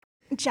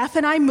Jeff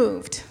and I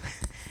moved.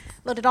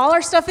 Loaded all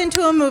our stuff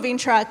into a moving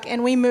truck,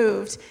 and we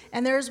moved.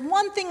 And there's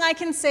one thing I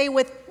can say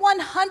with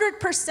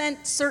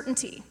 100%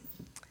 certainty.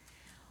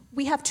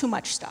 We have too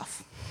much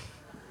stuff.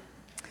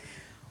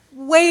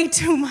 Way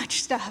too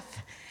much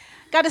stuff.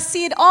 Got to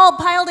see it all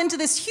piled into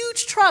this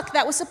huge truck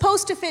that was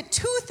supposed to fit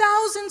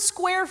 2,000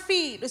 square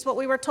feet, is what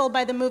we were told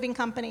by the moving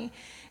company.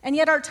 And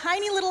yet our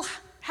tiny little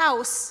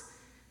house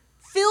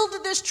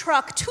filled this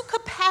truck to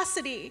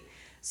capacity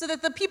so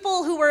that the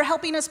people who were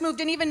helping us move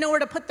didn't even know where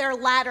to put their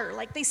ladder.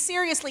 Like, they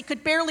seriously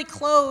could barely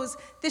close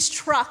this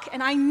truck,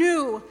 and I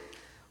knew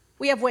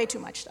we have way too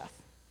much stuff.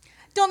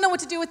 Don't know what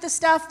to do with this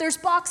stuff. There's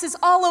boxes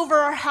all over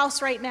our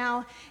house right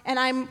now,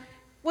 and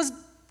was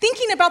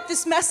thinking about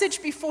this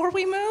message before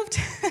we moved,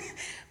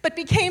 but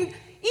became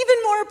even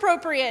more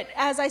appropriate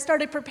as I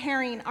started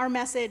preparing our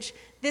message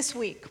this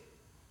week,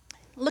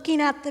 looking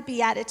at the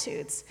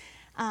Beatitudes.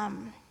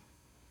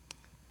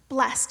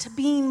 Blessed,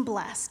 being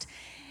blessed.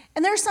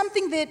 And there's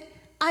something that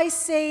I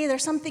say,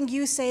 there's something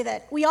you say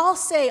that we all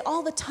say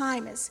all the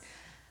time is,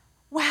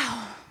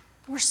 wow,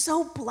 we're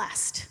so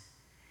blessed.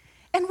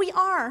 And we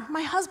are.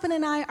 My husband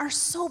and I are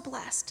so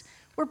blessed.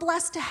 We're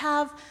blessed to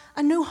have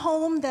a new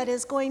home that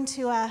is going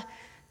to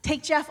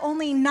take Jeff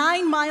only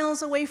 9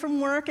 miles away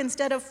from work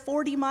instead of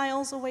 40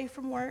 miles away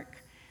from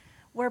work.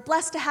 We're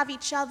blessed to have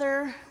each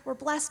other. We're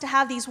blessed to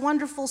have these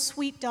wonderful,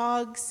 sweet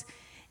dogs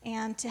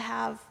and to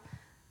have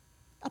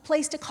a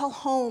place to call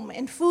home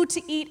and food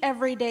to eat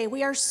every day.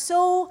 We are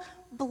so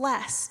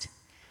blessed.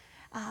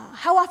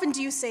 How often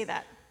do you say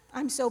that?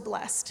 I'm so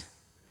blessed.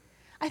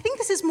 I think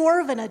this is more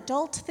of an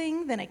adult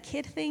thing than a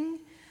kid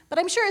thing. But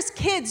I'm sure as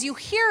kids, you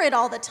hear it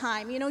all the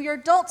time. You know, your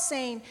adults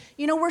saying,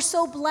 you know, we're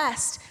so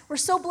blessed. We're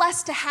so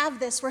blessed to have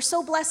this. We're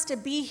so blessed to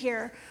be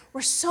here.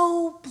 We're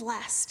so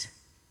blessed.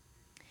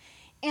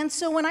 And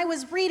so when I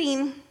was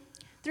reading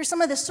through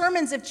some of the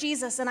sermons of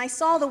Jesus, and I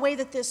saw the way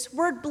that this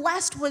word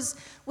blessed was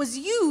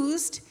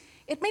used,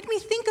 it made me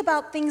think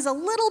about things a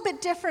little bit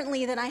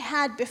differently than I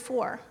had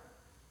before.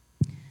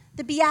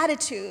 The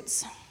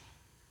Beatitudes,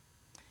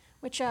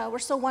 which were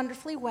so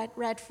wonderfully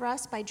read for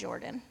us by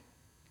Jordan.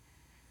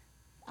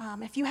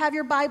 If you have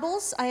your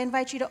Bibles, I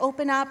invite you to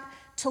open up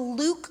to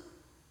Luke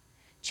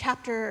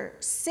chapter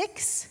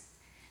 6,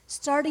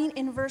 starting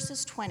in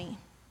verses 20.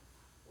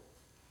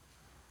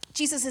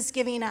 Jesus is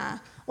giving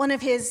one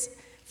of his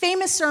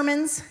famous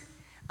sermons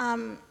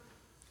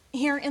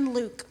here in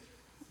Luke,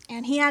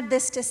 and he had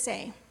this to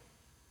say: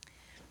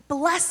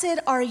 "Blessed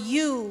are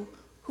you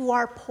who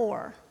are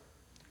poor,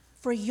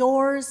 for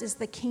yours is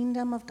the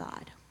kingdom of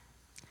God."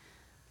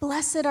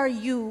 Blessed are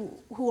you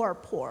who are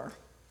poor.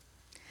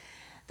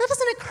 That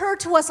doesn't occur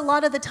to us a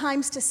lot of the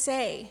times to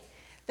say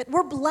that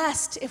we're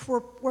blessed if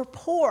we're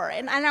poor,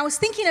 and I was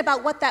thinking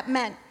about what that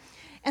meant.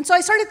 And so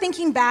I started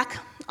thinking back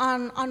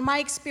on my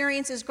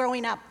experiences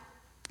growing up,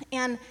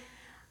 and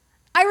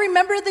I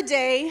remember the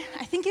day,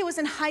 I think it was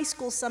in high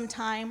school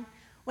sometime,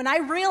 when I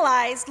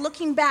realized,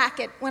 looking back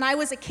at when I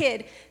was a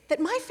kid, that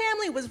my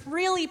family was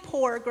really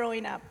poor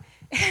growing up.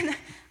 And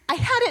I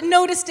hadn't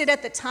noticed it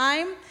at the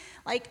time.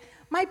 Like,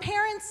 my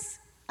parents,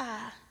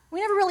 we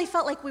never really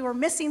felt like we were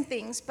missing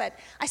things, but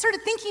I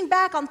started thinking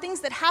back on things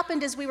that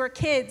happened as we were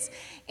kids.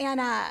 And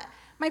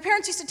my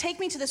parents used to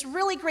take me to this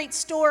really great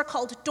store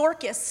called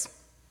Dorcas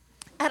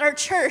at our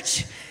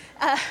church.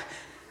 A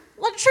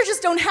lot of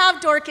churches don't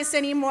have Dorcas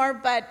anymore,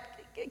 but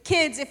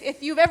kids,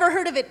 if you've ever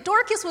heard of it,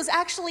 Dorcas was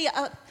actually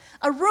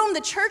a room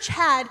the church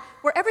had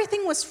where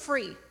everything was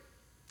free.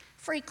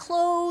 Free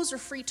clothes or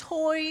free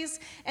toys,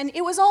 and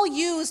it was all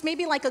used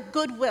maybe like a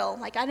Goodwill.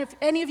 Like, I don't know if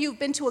any of you have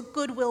been to a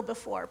Goodwill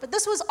before, but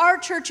this was our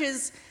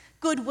church's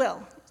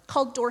Goodwill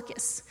called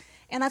Dorcas,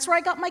 and that's where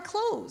I got my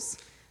clothes.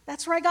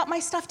 That's where I got my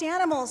stuffed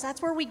animals.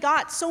 That's where we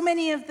got so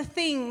many of the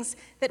things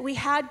that we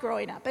had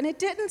growing up, and it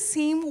didn't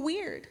seem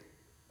weird.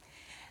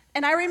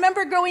 And I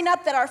remember growing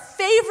up that our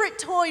favorite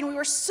toy, and we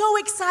were so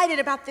excited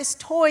about this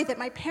toy that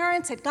my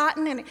parents had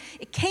gotten, and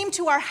it came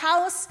to our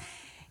house.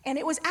 And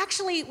it was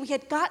actually, we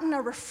had gotten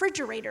a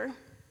refrigerator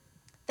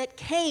that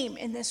came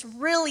in this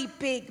really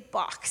big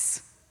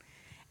box.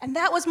 And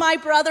that was my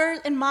brother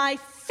and my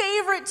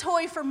favorite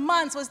toy for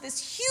months, was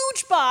this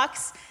huge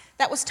box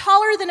that was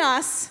taller than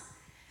us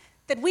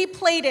that we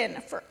played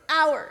in for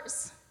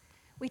hours.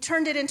 We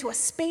turned it into a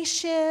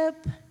spaceship.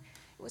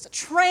 It was a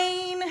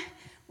train.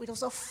 It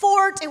was a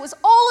fort. It was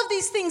all of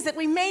these things that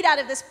we made out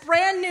of this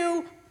brand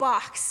new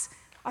box,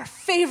 our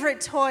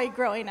favorite toy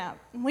growing up.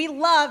 And we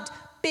loved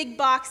big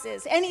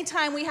boxes.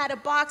 Anytime we had a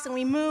box and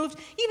we moved,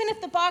 even if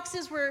the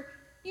boxes were,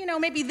 you know,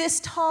 maybe this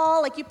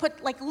tall, like you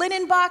put like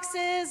linen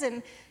boxes,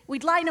 and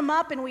we'd line them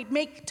up and we'd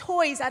make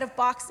toys out of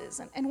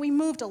boxes. And we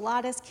moved a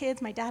lot as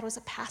kids. My dad was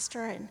a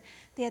pastor, and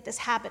they had this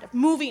habit of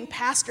moving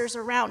pastors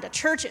around to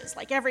churches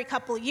like every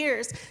couple of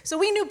years. So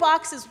we knew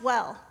boxes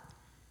well.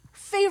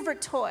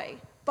 Favorite toy,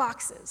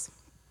 boxes.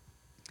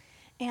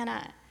 And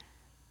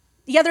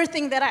the other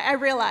thing that I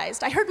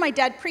realized, I heard my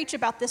dad preach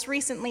about this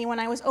recently when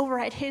I was over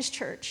at his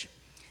church,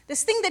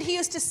 This thing that he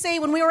used to say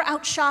when we were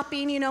out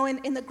shopping,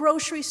 in the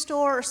grocery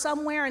store or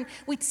somewhere, and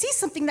we'd see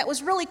something that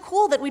was really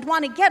cool that we'd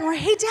want to get, and we're,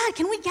 hey, Dad,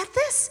 can we get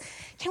this?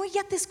 Can we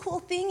get this cool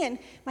thing? And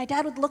my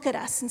dad would look at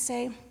us and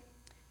say,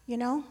 you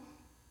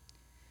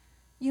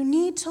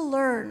need to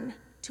learn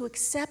to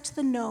accept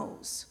the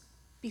no's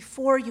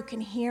before you can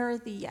hear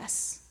the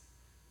yes.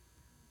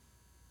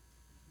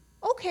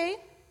 Okay.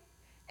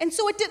 And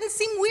so it didn't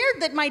seem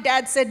weird that my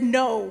dad said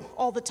no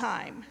all the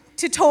time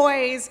to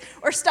toys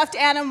or stuffed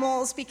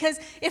animals, because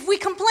if we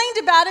complained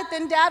about it,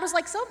 then Dad was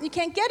like, so, you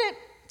can't get it.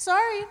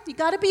 Sorry, you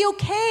got to be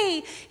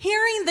okay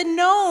hearing the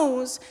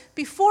no's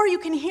before you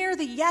can hear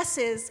the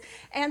yeses.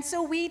 And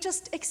so we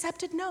just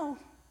accepted no.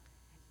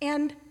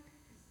 And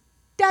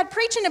Dad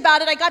preaching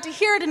about it, I got to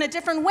hear it in a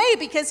different way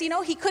because,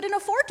 he couldn't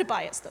afford to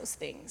buy us those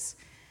things.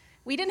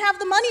 We didn't have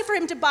the money for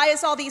him to buy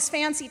us all these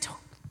fancy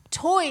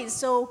toys,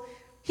 so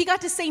he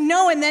got to say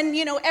no, and then,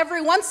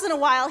 every once in a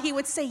while he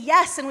would say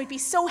yes, and we'd be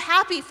so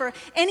happy for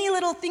any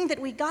little thing that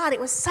we got. It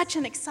was such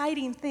an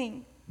exciting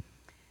thing.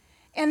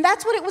 And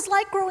that's what it was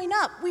like growing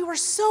up. We were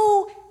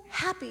so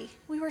happy.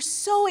 We were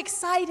so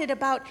excited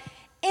about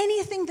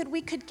anything that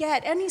we could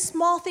get. Any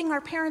small thing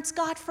our parents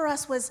got for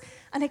us was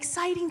an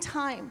exciting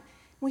time.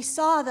 We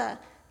saw the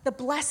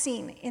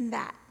blessing in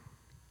that.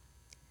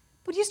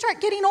 But you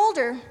start getting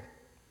older,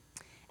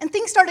 and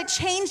things started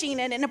changing,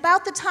 and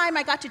about the time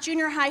I got to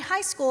junior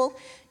high school,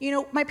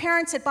 my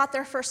parents had bought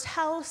their first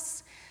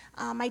house.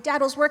 My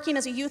dad was working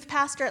as a youth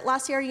pastor at La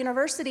Sierra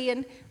University,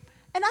 and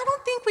I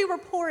don't think we were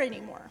poor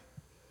anymore.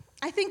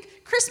 I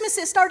think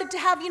Christmases started to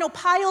have,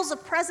 piles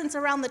of presents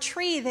around the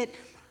tree that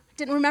I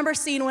didn't remember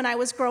seeing when I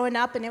was growing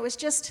up, and it was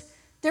just,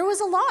 there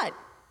was a lot.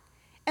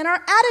 And our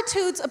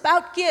attitudes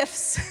about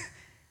gifts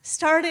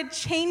started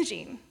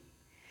changing.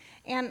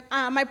 And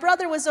my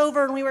brother was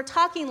over, and we were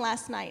talking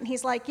last night, and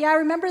he's like, yeah, I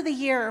remember the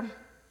year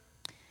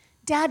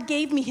Dad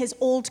gave me his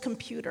old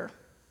computer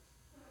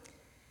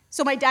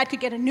so my dad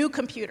could get a new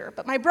computer.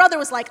 But my brother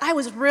was like, I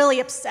was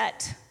really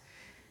upset,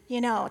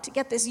 to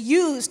get this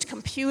used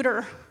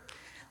computer.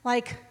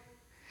 Like,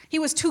 he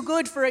was too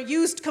good for a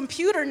used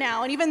computer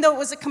now, and even though it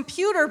was a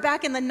computer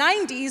back in the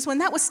 90s, when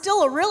that was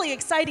still a really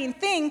exciting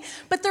thing,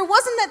 but there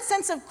wasn't that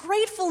sense of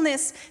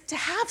gratefulness to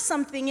have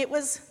something. It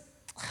was,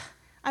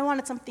 I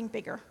wanted something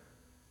bigger.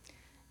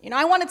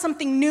 I wanted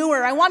something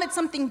newer. I wanted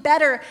something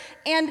better.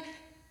 And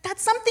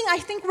that's something I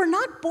think we're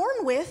not born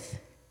with.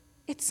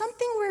 It's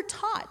something we're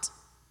taught.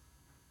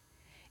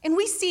 And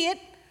we see it,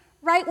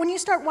 right, when you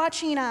start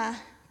watching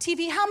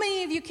TV. How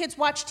many of you kids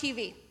watch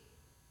TV?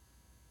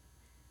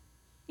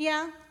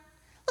 Yeah?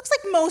 Looks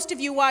like most of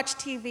you watch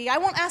TV. I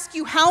won't ask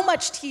you how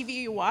much TV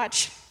you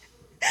watch,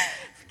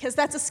 because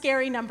that's a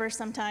scary number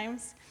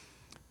sometimes.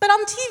 But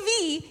on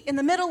TV, in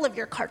the middle of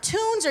your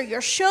cartoons or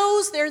your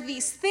shows, there are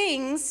these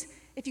things,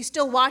 if you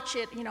still watch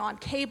it, on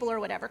cable or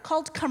whatever,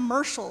 called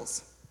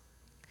commercials.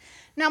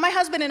 Now, my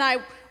husband and I,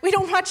 we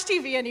don't watch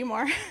TV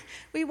anymore.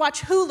 We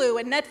watch Hulu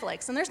and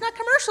Netflix, and there's not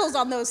commercials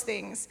on those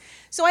things.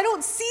 So I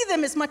don't see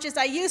them as much as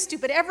I used to,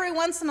 but every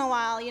once in a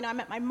while, I'm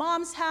at my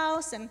mom's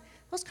house, and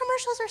those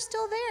commercials are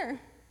still there.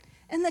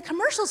 And the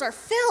commercials are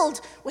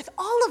filled with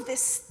all of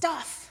this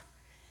stuff.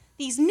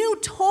 These new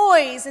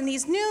toys and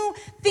these new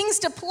things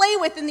to play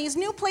with and these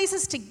new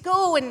places to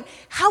go, and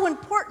how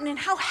important and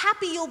how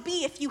happy you'll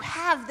be if you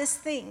have this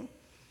thing.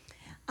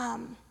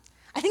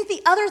 I think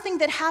the other thing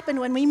that happened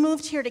when we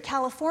moved here to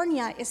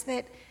California is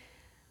that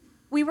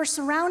we were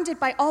surrounded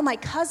by all my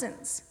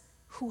cousins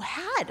who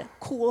had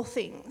cool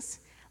things.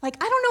 Like,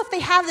 I don't know if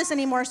they have this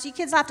anymore, so you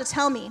kids have to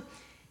tell me.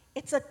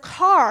 It's a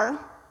car,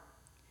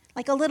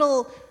 like a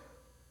little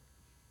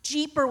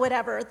Jeep or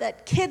whatever,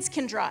 that kids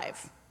can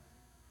drive.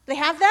 They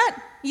have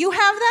that? You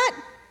have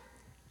that?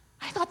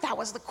 I thought that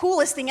was the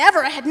coolest thing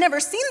ever. I had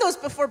never seen those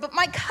before, but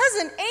my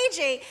cousin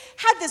AJ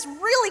had this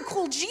really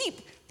cool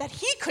Jeep that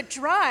he could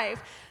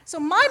drive. So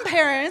my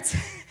parents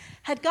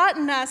had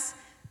gotten us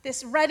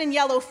this red and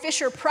yellow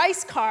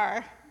Fisher-Price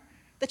car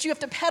that you have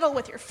to pedal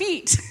with your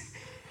feet.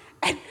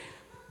 And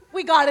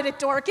we got it at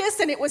Dorcas,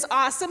 and it was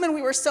awesome, and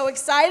we were so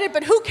excited,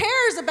 but who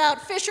cares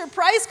about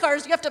Fisher-Price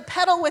cars you have to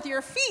pedal with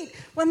your feet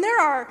when there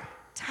are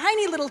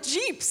tiny little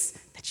Jeeps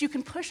that you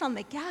can push on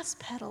the gas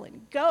pedal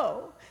and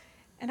go.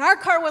 And our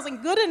car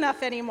wasn't good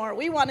enough anymore.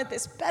 We wanted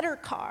this better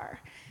car.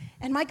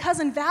 And my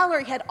cousin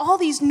Valerie had all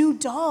these new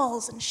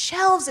dolls and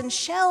shelves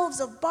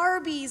of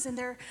Barbies and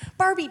their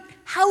Barbie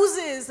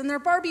houses and their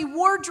Barbie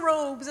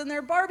wardrobes and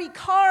their Barbie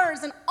cars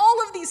and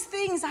all of these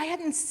things I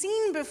hadn't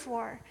seen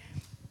before.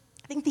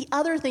 I think the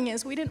other thing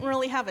is we didn't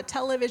really have a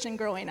television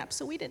growing up,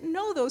 so we didn't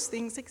know those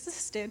things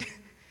existed.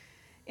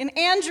 In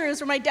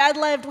Andrews, where my dad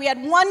lived, we had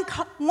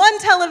one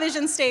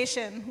television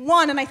station,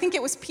 and I think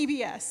it was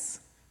PBS.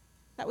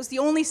 That was the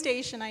only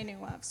station I knew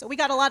of. So we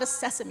got a lot of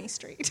Sesame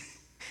Street.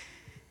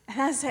 And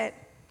that's it.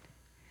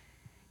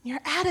 Your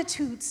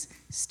attitudes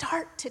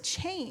start to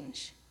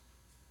change.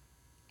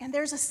 And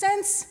there's a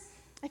sense,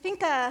 I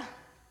think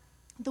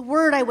the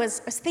word I was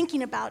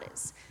thinking about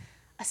is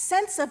a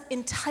sense of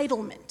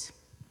entitlement.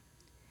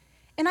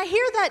 And I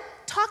hear that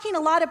talking a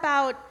lot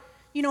about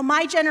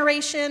my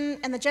generation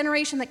and the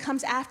generation that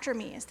comes after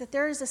me is that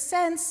there is a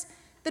sense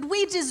that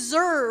we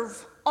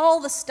deserve all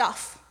the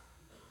stuff.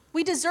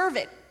 We deserve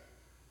it.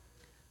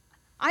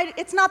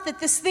 It's not that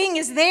this thing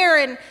is there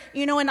and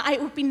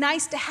it would be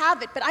nice to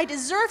have it, but I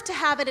deserve to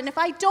have it, and if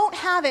I don't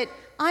have it,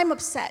 I'm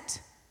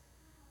upset.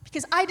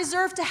 Because I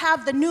deserve to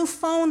have the new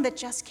phone that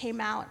just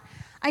came out.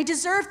 I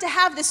deserve to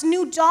have this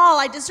new doll.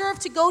 I deserve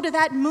to go to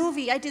that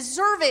movie. I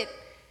deserve it.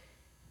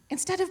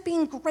 Instead of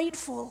being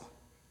grateful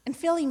and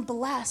feeling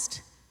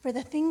blessed for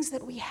the things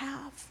that we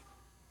have.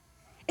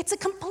 It's a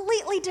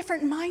completely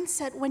different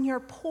mindset when you're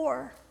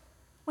poor,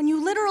 when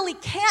you literally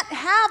can't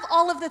have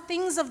all of the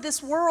things of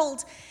this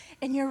world,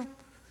 and you're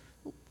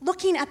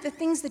looking at the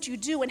things that you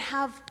do and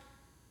have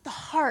the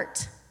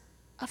heart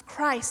of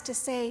Christ to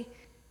say,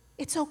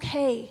 it's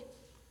okay,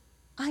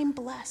 I'm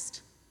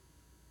blessed.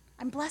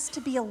 I'm blessed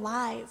to be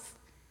alive.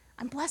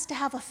 I'm blessed to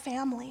have a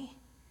family.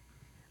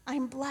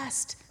 I'm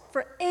blessed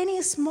for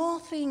any small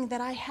thing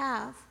that I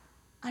have.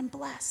 I'm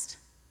blessed.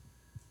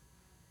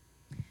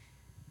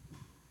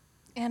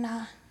 And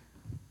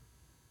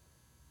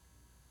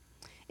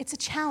it's a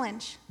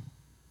challenge.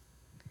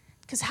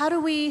 Because how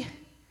do we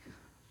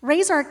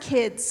raise our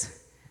kids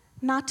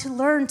not to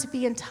learn to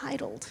be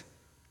entitled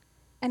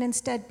and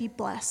instead be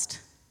blessed?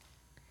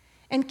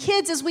 And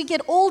kids, as we get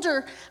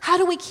older, how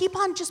do we keep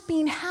on just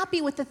being happy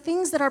with the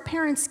things that our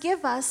parents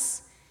give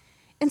us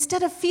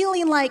instead of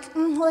feeling like,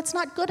 well, it's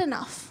not good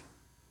enough.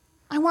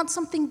 I want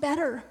something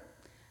better.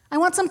 I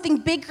want something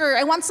bigger.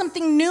 I want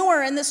something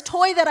newer. And this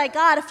toy that I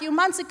got a few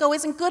months ago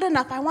isn't good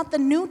enough. I want the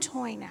new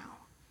toy now.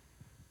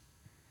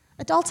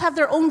 Adults have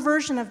their own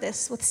version of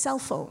this with cell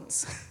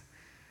phones.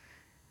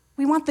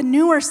 We want the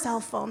newer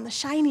cell phone, the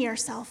shinier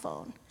cell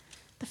phone,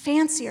 the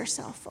fancier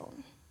cell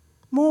phone.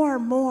 More,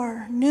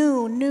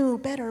 new,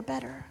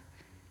 better.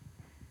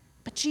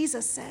 But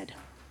Jesus said,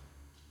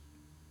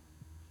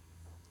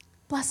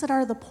 blessed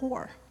are the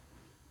poor.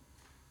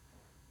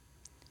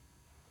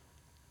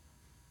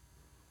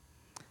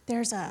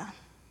 There's a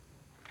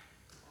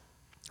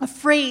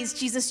phrase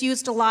Jesus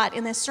used a lot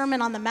in the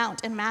Sermon on the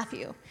Mount in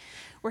Matthew,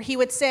 where he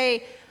would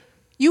say,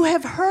 you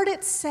have heard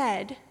it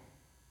said,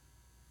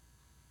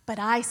 but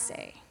I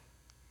say.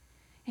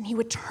 And he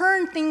would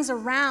turn things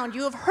around.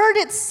 You have heard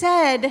it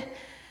said,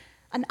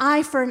 an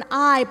eye for an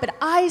eye, but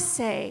I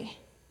say,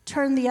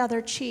 turn the other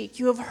cheek.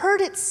 You have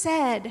heard it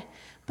said,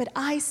 but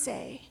I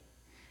say.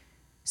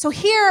 So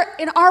here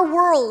in our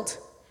world,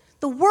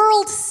 the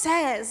world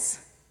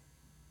says,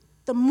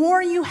 the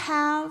more you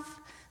have,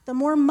 the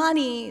more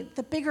money,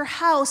 the bigger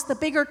house, the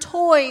bigger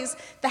toys,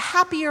 the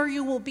happier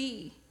you will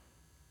be.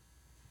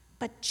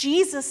 But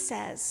Jesus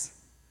says,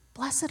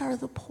 blessed are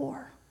the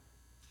poor.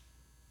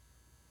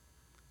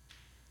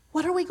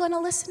 What are we going to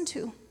listen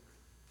to?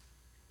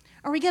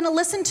 Are we going to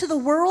listen to the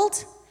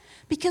world?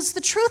 Because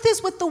the truth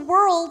is, with the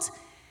world,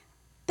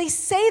 they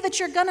say that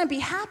you're going to be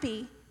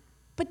happy,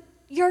 but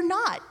you're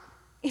not.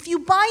 If you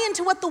buy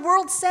into what the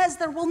world says,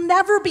 there will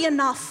never be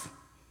enough.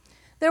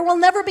 There will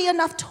never be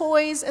enough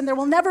toys, and there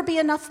will never be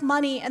enough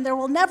money, and there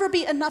will never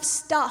be enough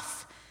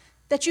stuff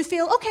that you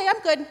feel, okay,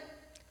 I'm good.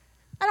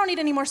 I don't need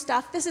any more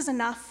stuff. This is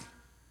enough.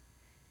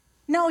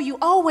 No, you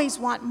always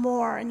want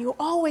more, and you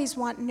always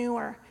want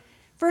newer.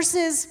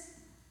 Versus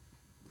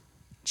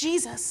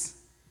Jesus.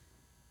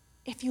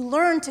 If you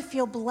learn to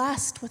feel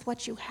blessed with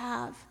what you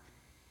have,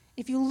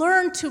 if you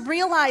learn to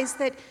realize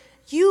that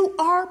you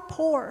are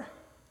poor,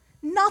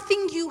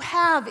 nothing you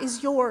have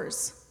is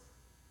yours.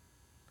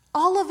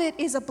 All of it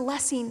is a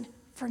blessing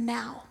for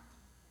now.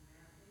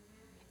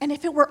 And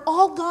if it were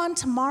all gone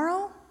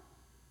tomorrow,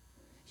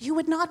 you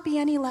would not be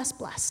any less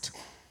blessed.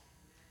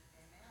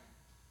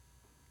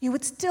 You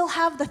would still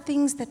have the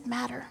things that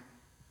matter.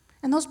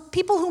 And those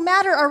people who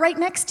matter are right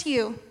next to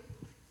you.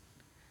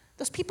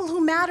 Those people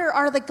who matter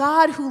are the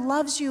God who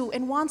loves you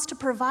and wants to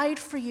provide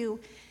for you.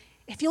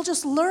 If you'll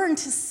just learn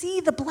to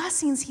see the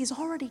blessings he's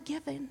already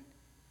given,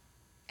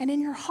 and in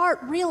your heart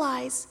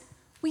realize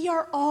we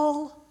are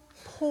all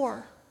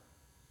poor.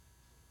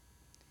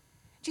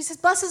 Jesus,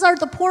 blessed are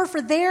the poor,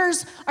 for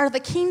theirs are the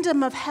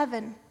kingdom of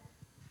heaven.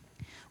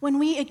 When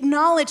we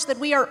acknowledge that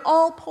we are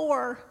all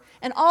poor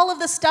and all of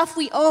the stuff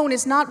we own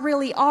is not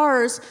really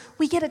ours,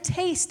 we get a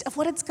taste of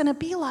what it's going to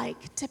be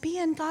like to be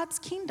in God's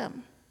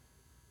kingdom,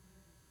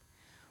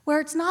 where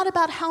it's not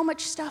about how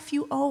much stuff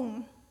you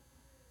own.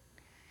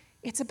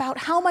 It's about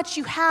how much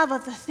you have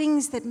of the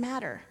things that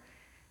matter.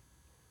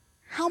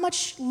 How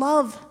much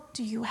love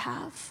do you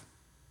have?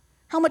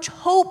 How much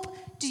hope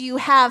do you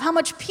have? How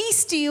much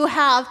peace do you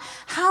have?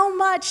 How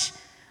much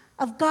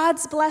of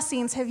God's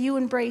blessings have you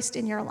embraced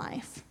in your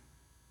life?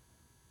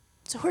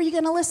 So who are you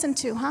going to listen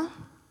to, huh?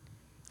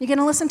 You going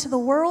to listen to the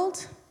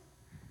world,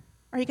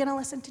 or are you going to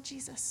listen to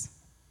Jesus?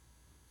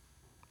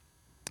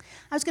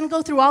 I was going to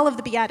go through all of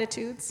the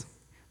Beatitudes,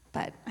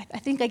 but I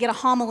think I get a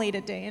homily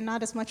today and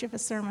not as much of a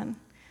sermon.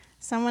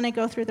 So I'm going to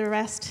go through the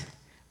rest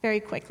very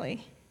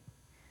quickly.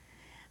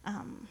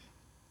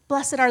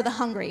 Blessed are the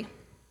hungry.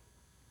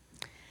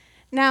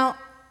 Now,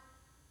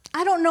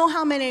 I don't know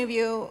how many of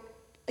you,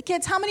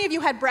 kids, how many of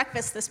you had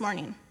breakfast this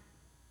morning?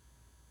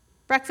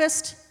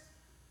 Breakfast?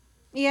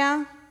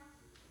 Yeah.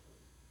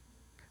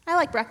 I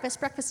like breakfast.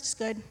 Breakfast is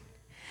good.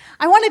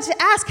 I wanted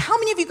to ask, how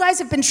many of you guys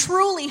have been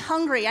truly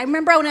hungry? I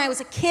remember when I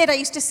was a kid, I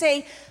used to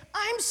say,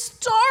 I'm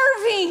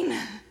starving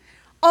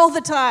all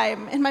the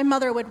time. And my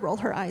mother would roll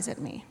her eyes at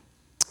me.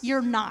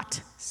 You're not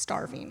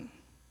starving.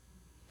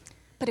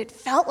 But it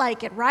felt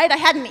like it, right? I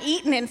hadn't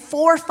eaten in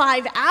 4 or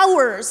 5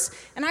 hours,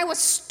 and I was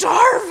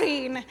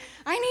starving.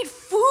 I need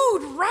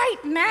food right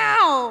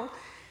now.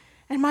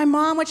 And my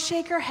mom would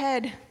shake her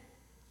head,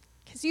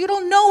 because you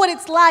don't know what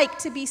it's like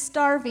to be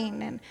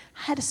starving. And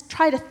I had to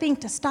try to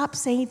think to stop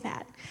saying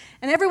that.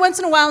 And every once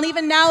in a while, and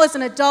even now as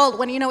an adult,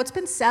 when it's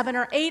been 7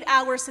 or 8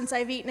 hours since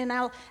I've eaten, and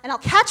I'll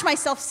catch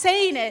myself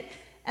saying it,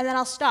 and then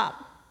I'll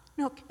stop.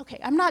 No, okay,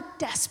 I'm not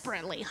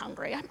desperately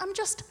hungry. I'm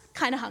just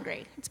kind of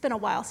hungry. It's been a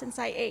while since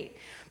I ate.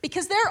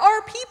 Because there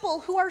are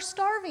people who are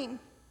starving.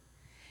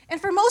 And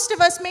for most of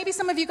us, maybe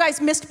some of you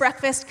guys missed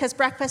breakfast, because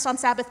breakfast on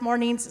Sabbath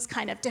mornings is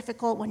kind of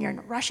difficult when you're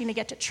rushing to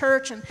get to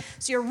church. And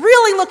so you're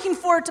really looking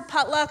forward to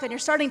potluck, and you're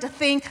starting to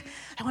think,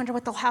 I wonder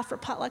what they'll have for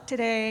potluck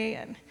today.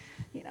 And,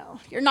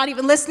 you're not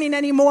even listening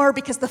anymore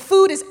because the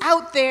food is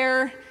out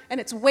there, and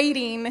it's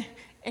waiting,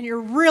 and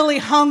you're really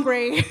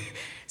hungry.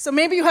 So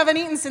maybe you haven't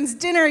eaten since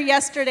dinner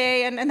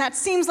yesterday, and that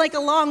seems like a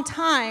long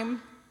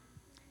time.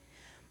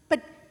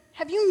 But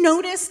have you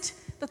noticed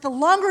that the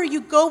longer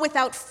you go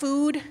without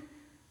food,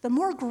 the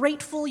more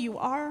grateful you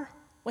are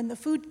when the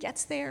food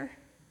gets there?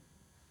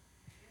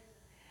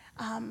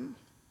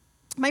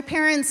 My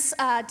parents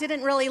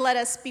didn't really let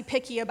us be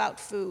picky about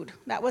food.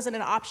 That wasn't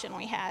an option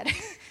we had.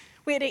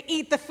 We had to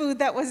eat the food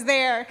that was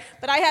there.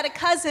 But I had a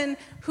cousin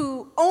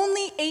who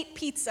only ate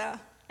pizza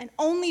and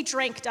only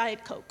drank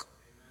Diet Coke.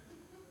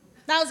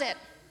 That was it.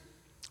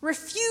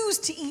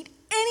 Refused to eat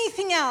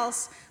anything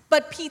else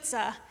but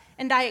pizza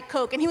and Diet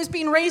Coke. And he was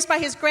being raised by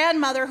his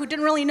grandmother, who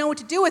didn't really know what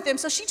to do with him,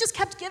 so she just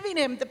kept giving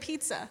him the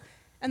pizza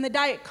and the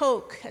Diet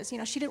Coke, because,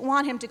 she didn't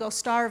want him to go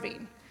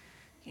starving.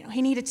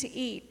 He needed to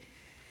eat.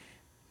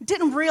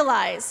 Didn't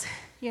realize,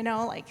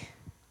 no,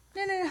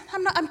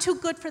 I'm too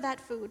good for that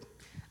food.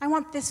 I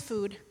want this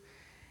food.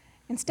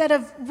 Instead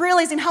of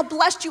realizing how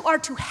blessed you are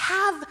to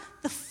have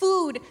the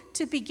food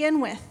to begin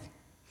with.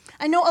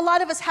 I know a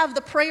lot of us have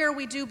the prayer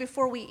we do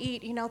before we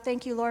eat.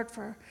 Thank you, Lord,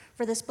 for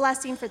this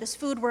blessing, for this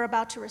food we're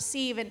about to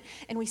receive.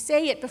 And we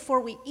say it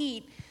before we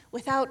eat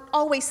without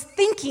always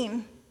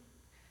thinking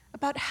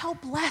about how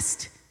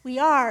blessed we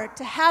are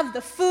to have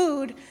the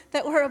food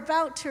that we're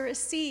about to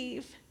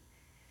receive.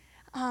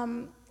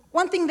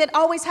 One thing that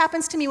always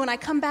happens to me when I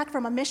come back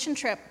from a mission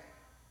trip,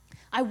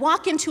 I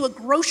walk into a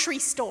grocery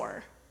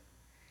store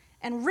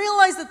and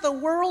realize that the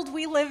world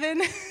we live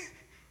in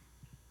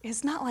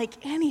is not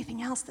like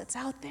anything else that's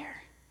out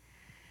there.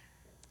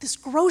 This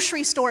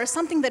grocery store is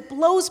something that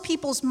blows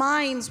people's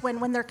minds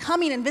when they're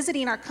coming and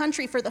visiting our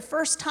country for the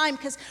first time,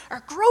 because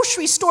our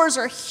grocery stores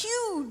are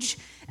huge,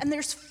 and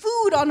there's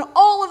food on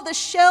all of the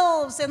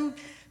shelves, and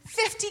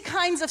 50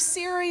 kinds of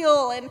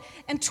cereal,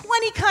 and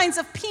 20 kinds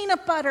of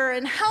peanut butter,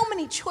 and how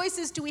many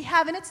choices do we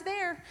have? And it's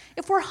there.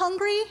 If we're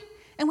hungry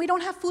and we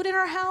don't have food in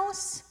our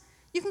house,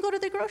 you can go to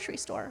the grocery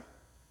store,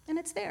 and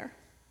it's there.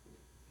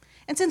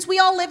 And since we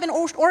all live in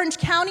Orange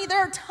County, there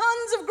are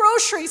tons of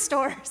grocery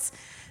stores.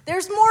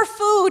 There's more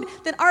food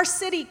than our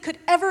city could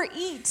ever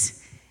eat.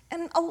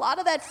 And a lot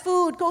of that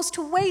food goes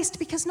to waste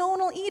because no one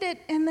will eat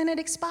it, and then it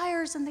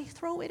expires and they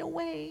throw it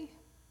away.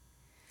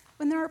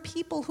 When there are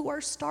people who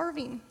are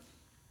starving.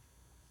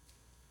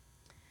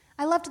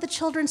 I loved the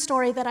children's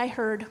story that I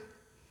heard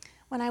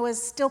when I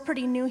was still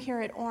pretty new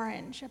here at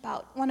Orange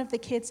about one of the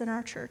kids in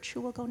our church, who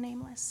will go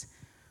nameless,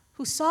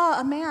 who saw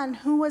a man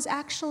who was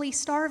actually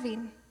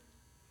starving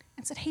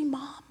and said, "Hey,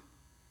 Mom,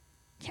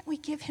 can't we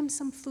give him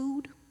some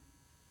food?"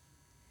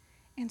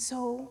 And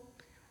so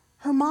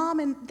her mom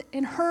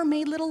and her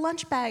made little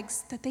lunch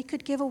bags that they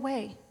could give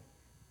away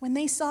when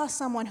they saw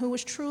someone who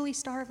was truly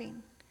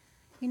starving,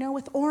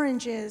 with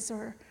oranges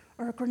or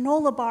a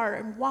granola bar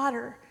and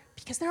water,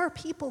 because there are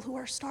people who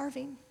are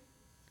starving.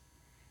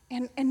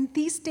 And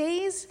these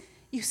days,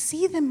 you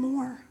see them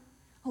more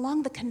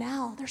along the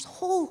canal. There's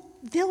whole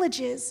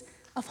villages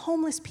of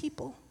homeless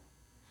people.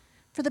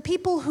 For the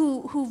people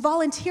who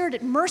volunteered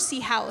at Mercy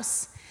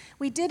House,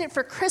 we did it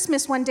for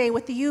Christmas one day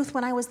with the youth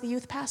when I was the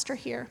youth pastor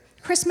here.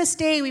 Christmas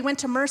Day, we went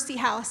to Mercy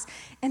House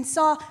and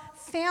saw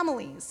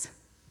families,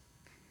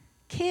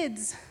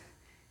 kids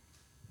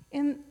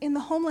in the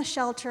homeless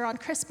shelter on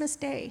Christmas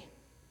Day.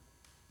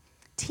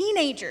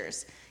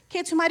 Teenagers,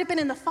 kids who might have been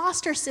in the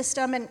foster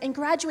system and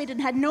graduated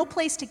and had no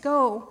place to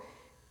go,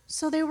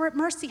 so they were at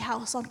Mercy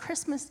House on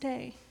Christmas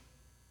Day.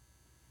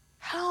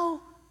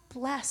 How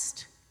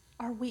blessed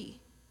are we?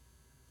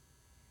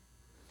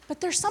 But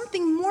there's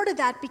something more to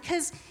that,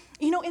 because,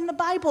 in the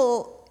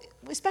Bible,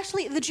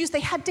 especially the Jews, they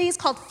had days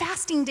called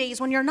fasting days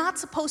when you're not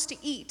supposed to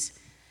eat.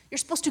 You're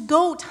supposed to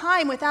go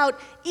time without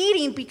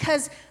eating,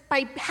 because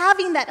by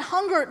having that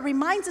hunger, it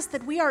reminds us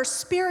that we are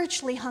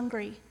spiritually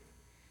hungry.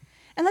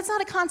 And that's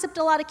not a concept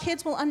a lot of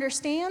kids will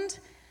understand,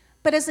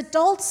 but as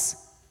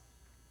adults,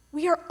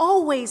 we are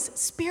always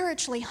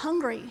spiritually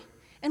hungry.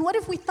 And what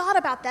if we thought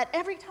about that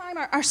every time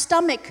our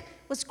stomach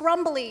was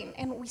grumbling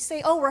and we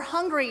say, oh, we're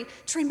hungry,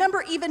 to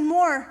remember even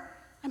more,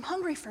 I'm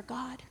hungry for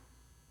God.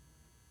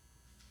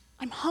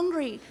 I'm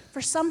hungry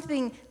for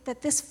something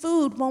that this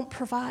food won't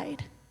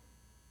provide.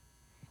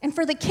 And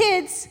for the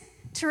kids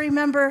to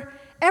remember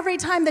every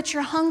time that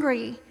you're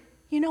hungry,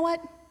 you know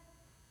what?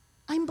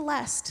 I'm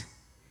blessed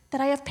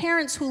that I have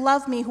parents who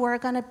love me, who are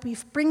going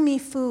to bring me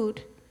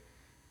food,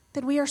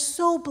 that we are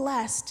so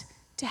blessed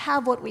to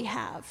have what we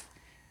have.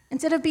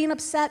 Instead of being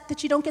upset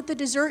that you don't get the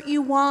dessert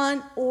you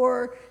want,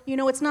 or,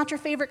 it's not your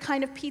favorite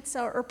kind of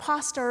pizza or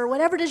pasta or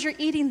whatever it is you're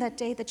eating that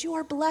day, that you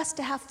are blessed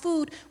to have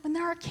food when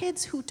there are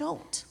kids who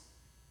don't.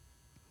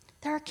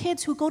 There are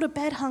kids who go to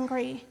bed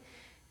hungry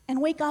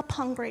and wake up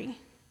hungry.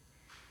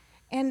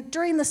 And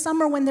during the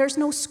summer when there's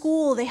no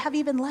school, they have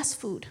even less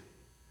food.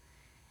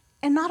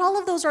 And not all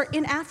of those are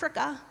in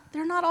Africa.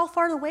 They're not all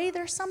far away.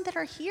 There's some that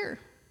are here,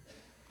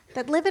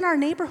 that live in our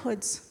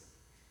neighborhoods,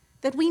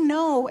 that we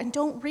know and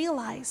don't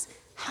realize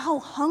how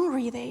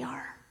hungry they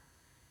are.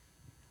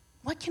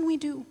 What can we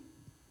do?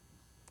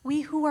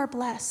 We who are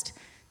blessed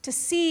to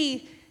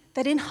see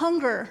that in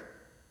hunger,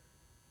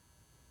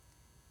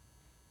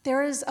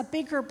 there is a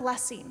bigger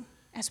blessing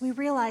as we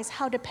realize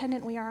how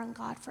dependent we are on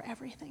God for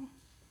everything.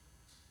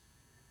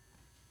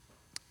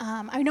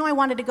 I know I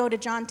wanted to go to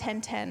John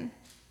 10:10.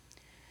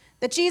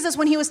 That Jesus,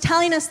 when he was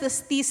telling us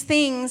these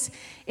things,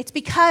 it's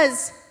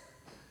because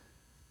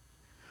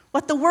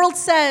what the world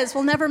says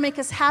will never make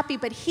us happy,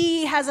 but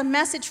he has a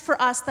message for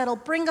us that'll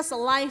bring us a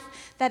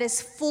life that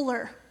is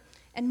fuller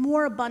and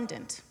more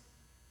abundant.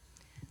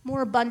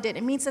 More abundant.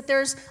 It means that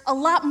there's a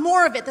lot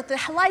more of it, that the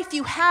life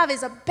you have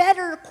is a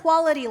better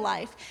quality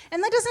life.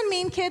 And that doesn't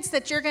mean, kids,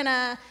 that you're going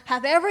to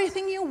have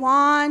everything you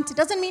want. It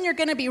doesn't mean you're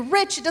going to be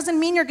rich. It doesn't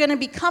mean you're going to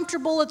be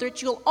comfortable or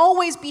that you'll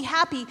always be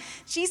happy.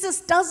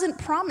 Jesus doesn't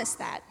promise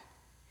that.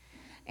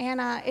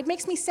 And it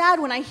makes me sad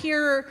when I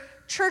hear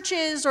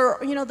churches or,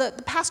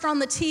 the pastor on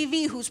the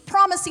TV who's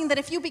promising that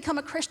if you become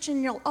a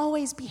Christian, you'll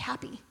always be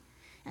happy.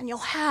 And you'll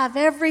have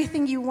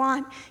everything you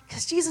want,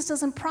 because Jesus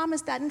doesn't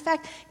promise that. In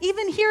fact,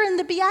 even here in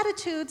the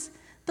Beatitudes,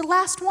 the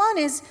last one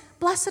is,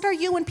 blessed are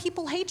you when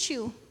people hate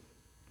you.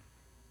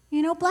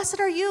 Blessed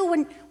are you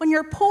when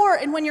you're poor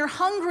and when you're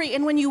hungry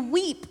and when you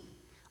weep.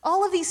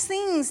 All of these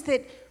things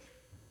that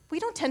we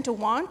don't tend to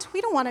want.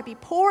 We don't want to be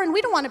poor, and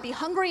we don't want to be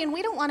hungry, and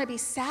we don't want to be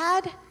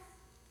sad.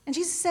 And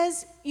Jesus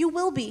says, you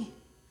will be.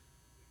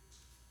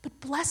 But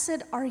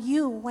blessed are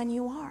you when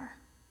you are,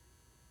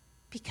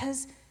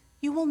 because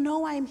you will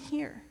know I'm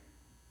here.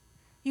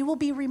 You will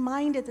be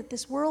reminded that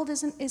this world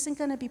isn't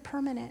going to be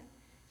permanent,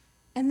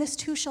 and this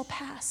too shall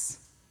pass.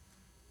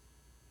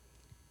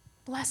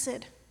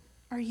 Blessed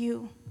are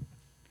you.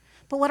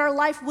 But what our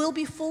life will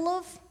be full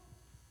of,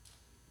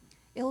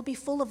 it will be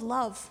full of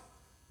love.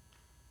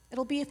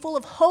 It'll be full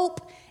of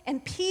hope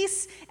and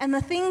peace and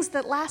the things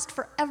that last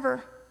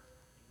forever.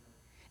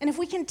 And if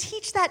we can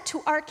teach that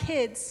to our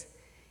kids,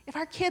 if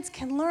our kids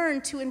can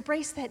learn to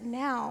embrace that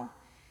now,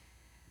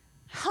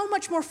 how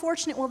much more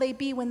fortunate will they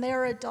be when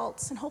they're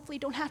adults and hopefully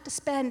don't have to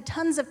spend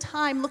tons of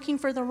time looking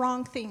for the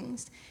wrong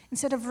things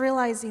instead of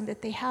realizing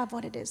that they have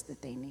what it is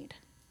that they need.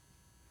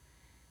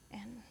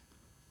 And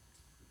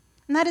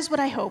that is what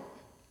I hope.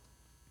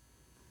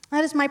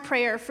 That is my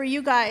prayer for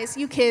you guys,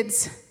 you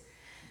kids,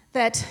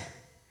 that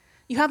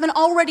you haven't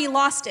already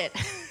lost it,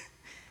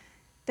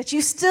 that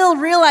you still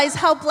realize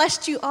how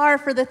blessed you are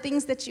for the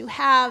things that you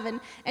have,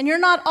 and you're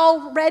not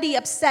already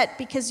upset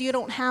because you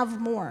don't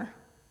have more.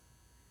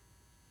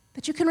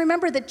 That you can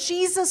remember that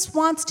Jesus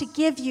wants to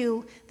give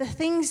you the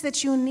things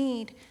that you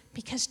need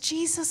because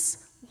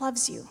Jesus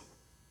loves you.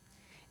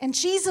 And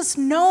Jesus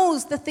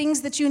knows the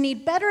things that you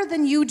need better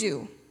than you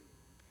do.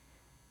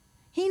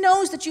 He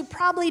knows that you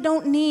probably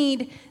don't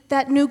need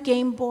that new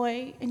Game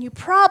Boy, and you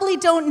probably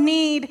don't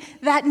need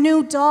that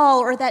new doll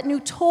or that new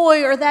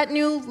toy or that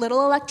new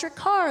little electric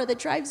car that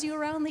drives you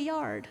around the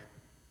yard.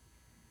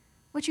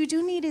 What you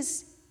do need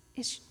is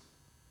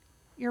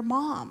your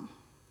mom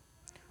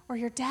or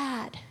your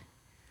dad,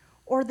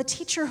 or the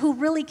teacher who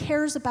really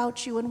cares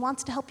about you and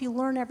wants to help you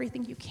learn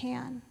everything you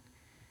can.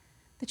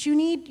 That you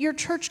need your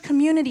church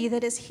community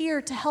that is here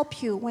to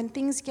help you when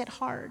things get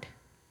hard.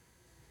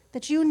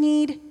 That you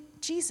need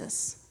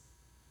Jesus.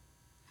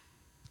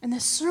 And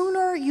the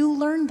sooner you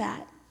learn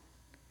that,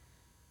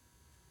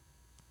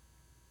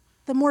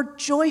 the more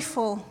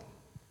joyful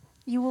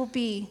you will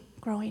be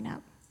growing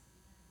up.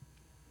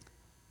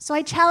 So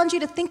I challenge you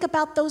to think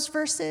about those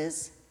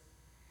verses,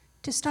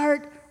 to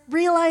start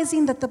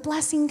realizing that the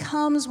blessing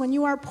comes when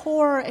you are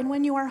poor and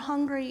when you are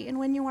hungry and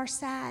when you are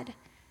sad,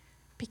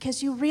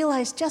 because you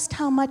realize just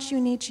how much you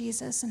need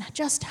Jesus and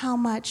just how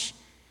much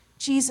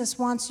Jesus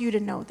wants you to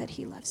know that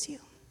he loves you.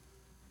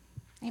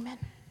 Amen.